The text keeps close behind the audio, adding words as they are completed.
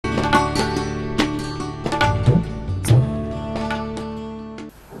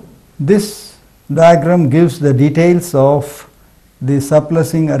This diagram gives the details of the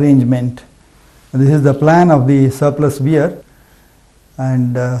surplusing arrangement. This is the plan of the surplus weir,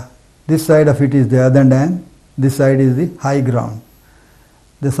 and this side of it is the earthen dam, this side is the high ground.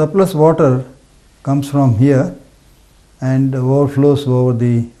 The surplus water comes from here and overflows over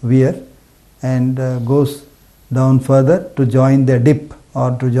the weir and goes down further to join the dip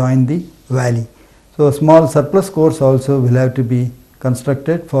or to join the valley. So a small surplus course also will have to be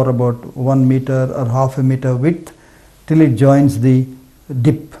constructed for about 1 meter or half a meter width till it joins the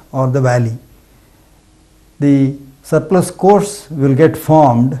dip or the valley. The surplus course will get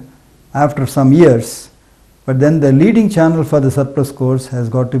formed after some years, but then the leading channel for the surplus course has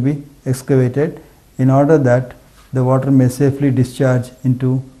got to be excavated in order that the water may safely discharge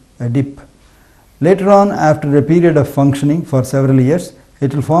into a dip. Later on, after a period of functioning for several years,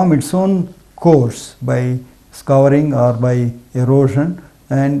 it will form its own course by scouring or by erosion,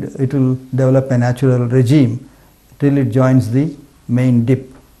 and it will develop a natural regime till it joins the main dip.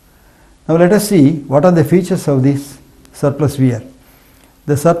 Now let us see what are the features of this surplus weir.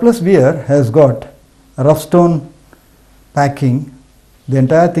 The surplus weir has got a rough stone packing. The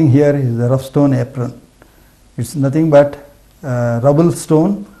entire thing here is the rough stone apron. It's nothing but rubble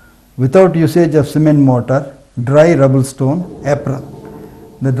stone without usage of cement mortar, dry rubble stone apron.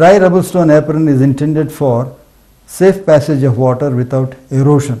 The dry rubble stone apron is intended for safe passage of water without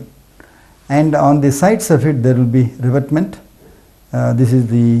erosion, and on the sides of it there will be revetment. This is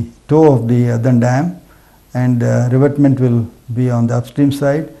the toe of the earthen dam, and revetment will be on the upstream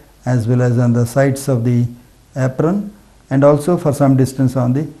side as well as on the sides of the apron, and also for some distance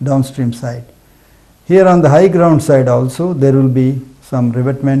on the downstream side. Here on the high ground side also there will be some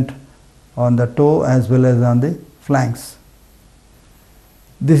revetment on the toe as well as on the flanks.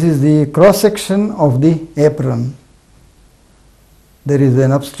 This is the cross section of the apron. There is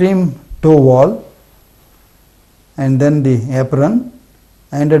an upstream toe wall and then the apron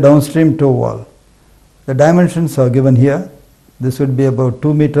and a downstream toe wall. The dimensions are given here. This would be about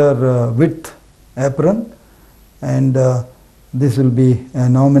 2 meter width apron, and this will be a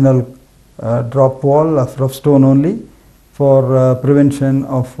nominal drop wall of rough stone only for prevention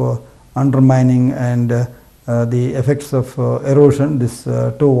of undermining and the effects of erosion. This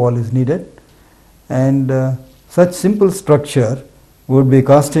toe wall is needed, and such simple structure would be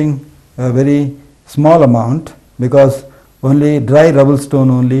costing a very small amount because only dry rubble stone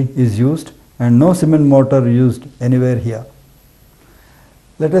only is used and no cement mortar used anywhere here.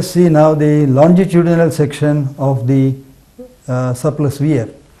 Let us see now the longitudinal section of the surplus weir.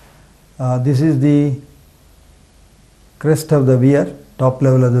 This is the crest of the weir, top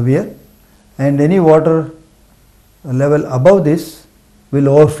level of the weir, and any water level above this will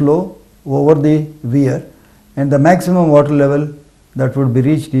overflow over the weir, and the maximum water level that would be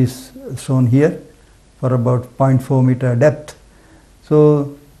reached is shown here for about 0.4 meter depth.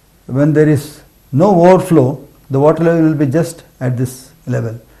 So when there is no overflow, the water level will be just at this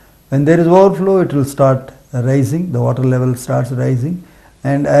level. When there is overflow, it will start rising, the water level starts rising,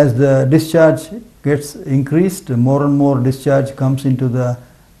 and as the discharge gets increased, more and more discharge comes into the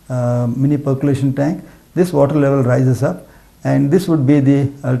mini percolation tank. This water level rises up, and this would be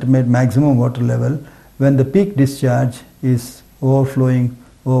the ultimate maximum water level when the peak discharge is overflowing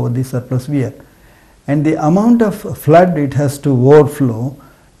over the surplus weir. And the amount of flood it has to overflow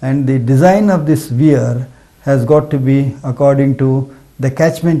and the design of this weir has got to be according to the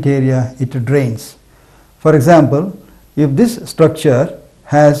catchment area it drains. For example, if this structure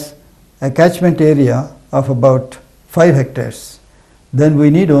has a catchment area of about 5 hectares, then we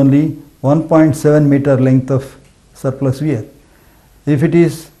need only 1.7 meter length of surplus weir. If it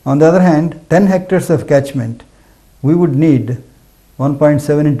is, on the other hand, 10 hectares of catchment, we would need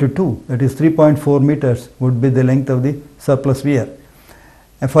 1.7 into 2, that is 3.4 meters would be the length of the surplus weir.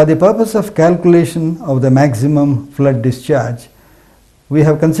 And for the purpose of calculation of the maximum flood discharge, we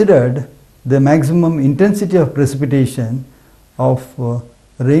have considered the maximum intensity of precipitation of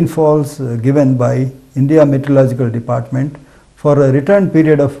rainfalls given by India Meteorological Department for a return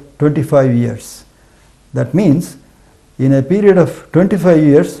period of 25 years. That means in a period of 25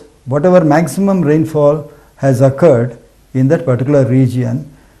 years, whatever maximum rainfall has occurred in that particular region,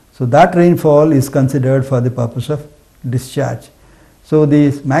 so that rainfall is considered for the purpose of discharge. So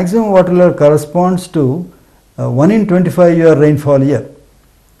the maximum water level corresponds to 1 in 25 year rainfall year.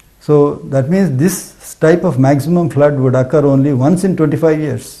 So that means this type of maximum flood would occur only once in 25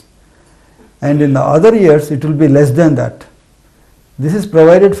 years, and in the other years it will be less than that. This is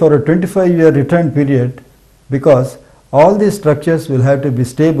provided for a 25-year return period because all these structures will have to be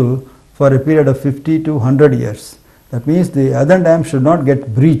stable for a period of 50 to 100 years. That means the earthen dam should not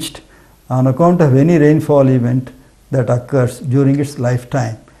get breached on account of any rainfall event that occurs during its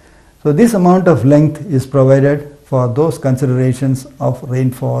lifetime. So this amount of length is provided for those considerations of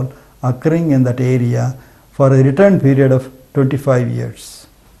rainfall occurring in that area for a return period of 25 years.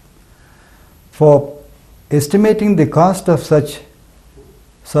 For estimating the cost of such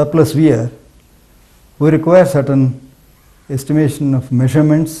surplus weir, we require certain estimation of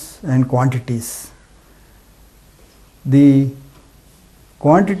measurements and quantities. The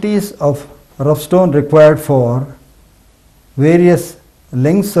quantities of rough stone required for various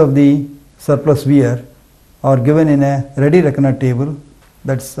lengths of the surplus weir are given in a ready reckoner table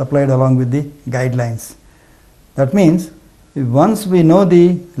that's supplied along with the guidelines. That means once we know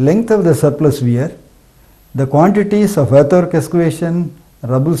the length of the surplus weir, the quantities of earthwork excavation,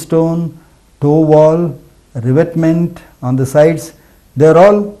 rubble stone, toe wall, revetment on the sides, they are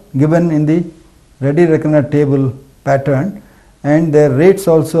all given in the ready reckoner table pattern, and their rates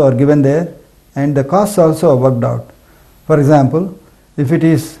also are given there, and the costs also are worked out. For example, if it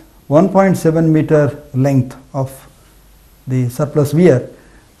is 1.7 meter length of the surplus weir,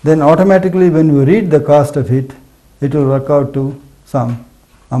 then automatically when we read the cost of it, it will work out to some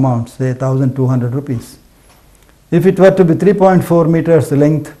amount, say 1,200 rupees. If it were to be 3.4 meters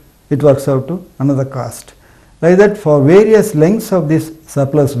length, it works out to another cost. Like that, for various lengths of this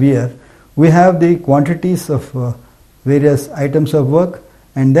surplus weir, we have the quantities of various items of work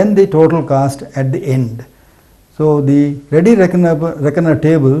and then the total cost at the end. So the ready reckoner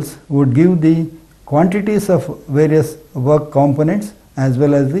tables would give the quantities of various work components as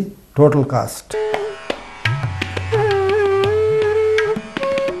well as the total cost.